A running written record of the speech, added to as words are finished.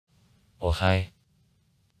Oh hi.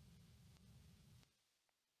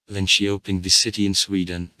 Linköping, the city in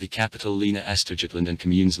Sweden, the capital Lena Östergötland and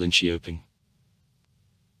communes Linköping.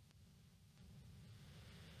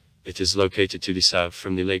 It is located to the south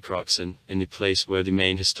from the Lake Roxen, in the place where the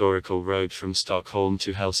main historical road from Stockholm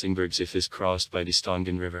to Helsingborg is crossed by the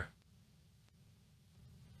Stången River.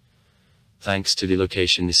 Thanks to the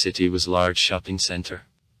location, the city was a large shopping center.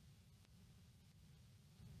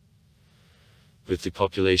 With the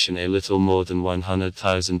population a little more than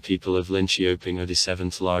 100,000 people, of Linköping are the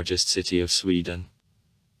 7th largest city of Sweden.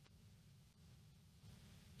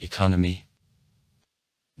 Economy.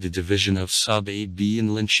 The division of Saab AB in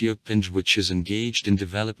Linköping, which is engaged in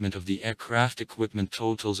development of the aircraft equipment,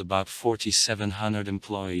 totals about 4,700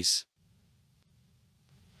 employees.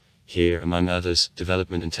 Here, among others,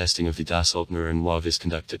 development and testing of the Dassault and WAV is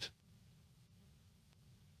conducted.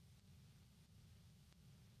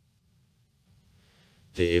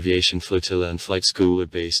 The aviation flotilla and flight school are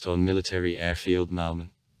based on military airfield Malmen.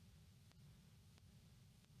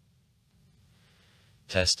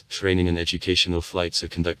 Test, training and educational flights are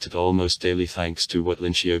conducted almost daily thanks to what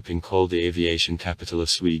Linköping called the aviation capital of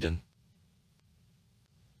Sweden.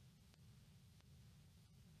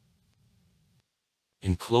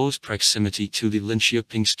 In close proximity to the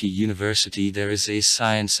Linköpingski University there is a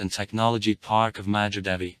science and technology park of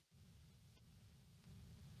Majodevi.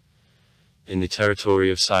 In the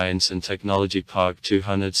territory of Science and Technology Park,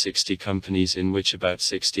 260 companies in which about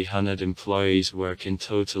 1,600 employees work in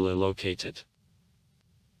total are located.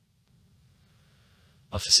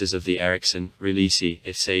 Offices of the Ericsson, Relisi,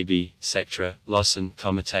 SAB, Sectra, Lawson,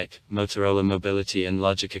 Comatech, Motorola Mobility and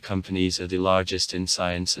Logica companies are the largest in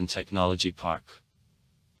Science and Technology Park.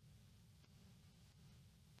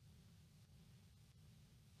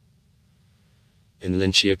 In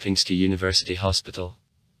Linköpingski University Hospital,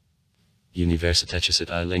 Universitetet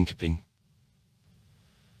I Linköping,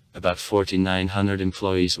 about 4,900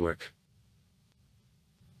 employees work.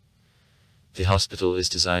 The hospital is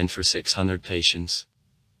designed for 600 patients.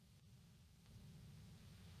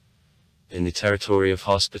 In the territory of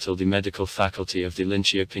hospital, the medical faculty of the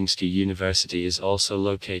Linköpingski University is also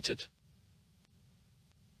located.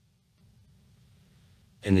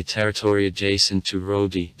 In the territory adjacent to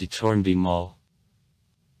Rodi, the Tornby Mall,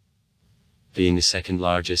 being the second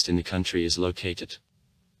largest in the country, is located.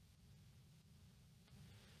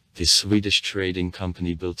 The Swedish trading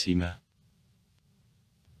company Biltema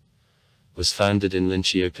was founded in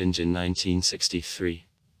Linköping in 1963.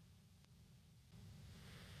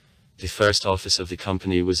 The first office of the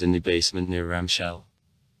company was in the basement near Ramshäll.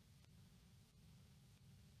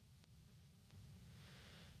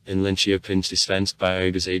 In Linköping, the Svensk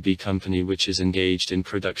Biogas AB company, which is engaged in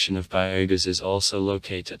production of biogas, is also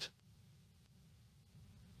located.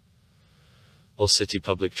 All city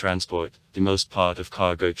public transport, the most part of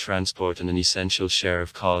cargo transport and an essential share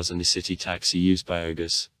of cars and the city taxi use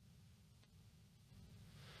biogas.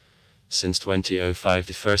 Since 2005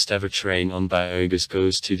 the first ever train on biogas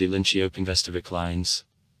goes to the Linköping-Västervik lines.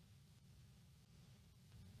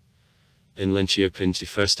 In Linköping the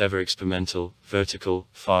first ever experimental, vertical,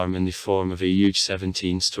 farm in the form of a huge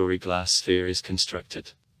 17-story glass sphere is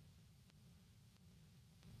constructed.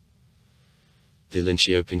 The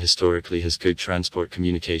Linköping historically has good transport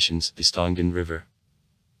communications. The Stången River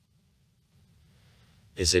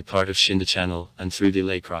is a part of Kinda Channel, and through the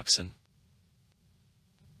Lake Roxen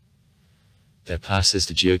there passes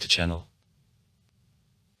the Göta Channel.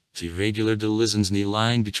 The regular Delsensny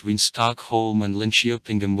line between Stockholm and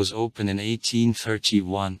Linköping was opened in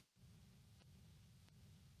 1831.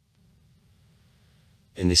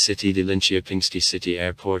 In the city, the Linköpingski City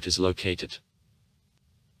Airport is located.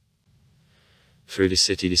 Through the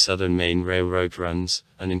city the Southern Main Railroad runs,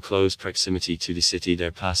 and in close proximity to the city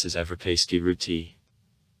there passes Evropeiski Route.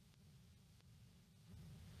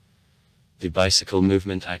 The bicycle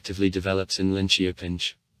movement actively develops in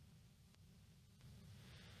Linköping.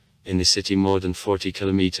 In the city more than 40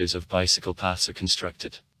 kilometers of bicycle paths are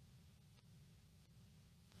constructed.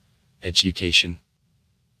 Education.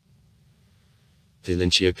 The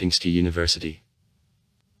Linköpingski University,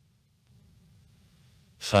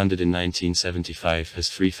 founded in 1975, has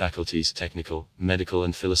 3 faculties: technical, medical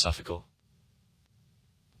and philosophical.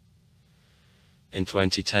 In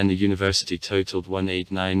 2010 the university totaled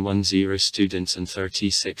 18910 students and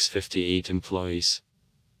 3658 employees.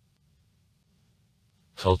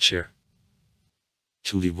 Culture.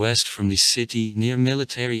 To the west from the city, near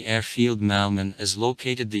military airfield Malmen, is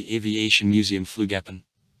located the Aviation Museum Flughapen.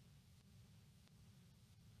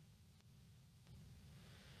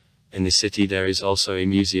 In the city there is also a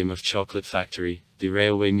museum of chocolate factory, the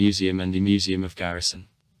railway museum and the museum of garrison.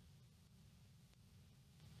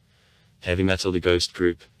 Heavy metal. The Ghost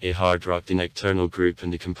Group, a hard rock. The Nocturnal Group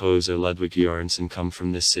and the composer Ludwig Göransson come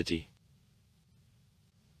from this city.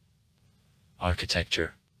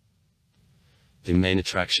 Architecture. The main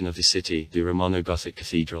attraction of the city, the Romano-Gothic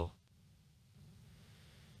Cathedral.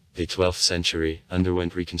 The 12th century,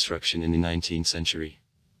 underwent reconstruction in the 19th century.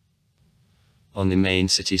 On the main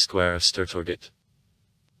city square of Stortorget.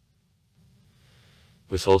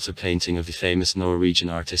 With also painting of the famous Norwegian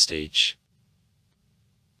artist H.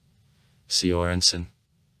 C. Göransson.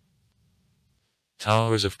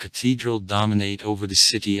 Towers of cathedral dominate over the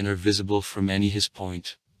city and are visible from any his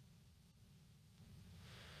point.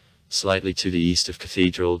 Slightly to the east of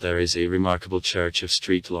cathedral there is a remarkable church of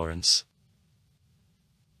St. Lawrence.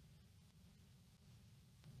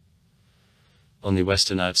 On the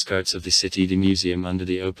western outskirts of the city the museum under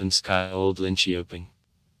the open sky Old Linköping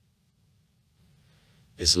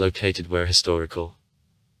is located, where historical,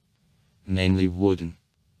 mainly wooden,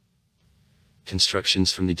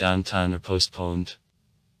 constructions from the downtown are postponed.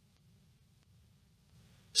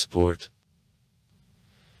 Sport.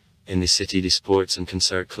 In the city the Sports and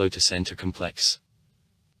Concert Clotta Center complex,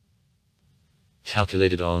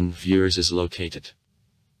 calculated on viewers, is located.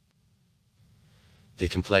 The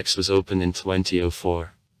complex was opened in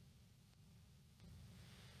 2004.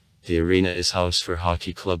 The arena is house for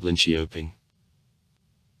Hockey Club Linköping.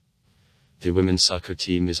 The women's soccer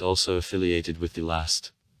team is also affiliated with the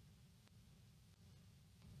last.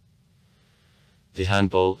 The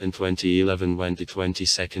handball in 2011 went the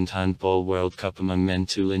 22nd Handball World Cup among men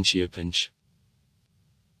to Linköping.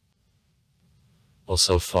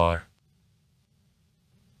 Also far.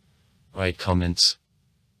 Write comments.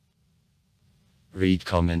 Read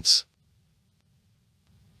comments.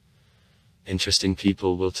 Interesting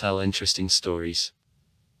people will tell interesting stories.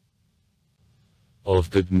 All of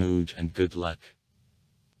good mood and good luck.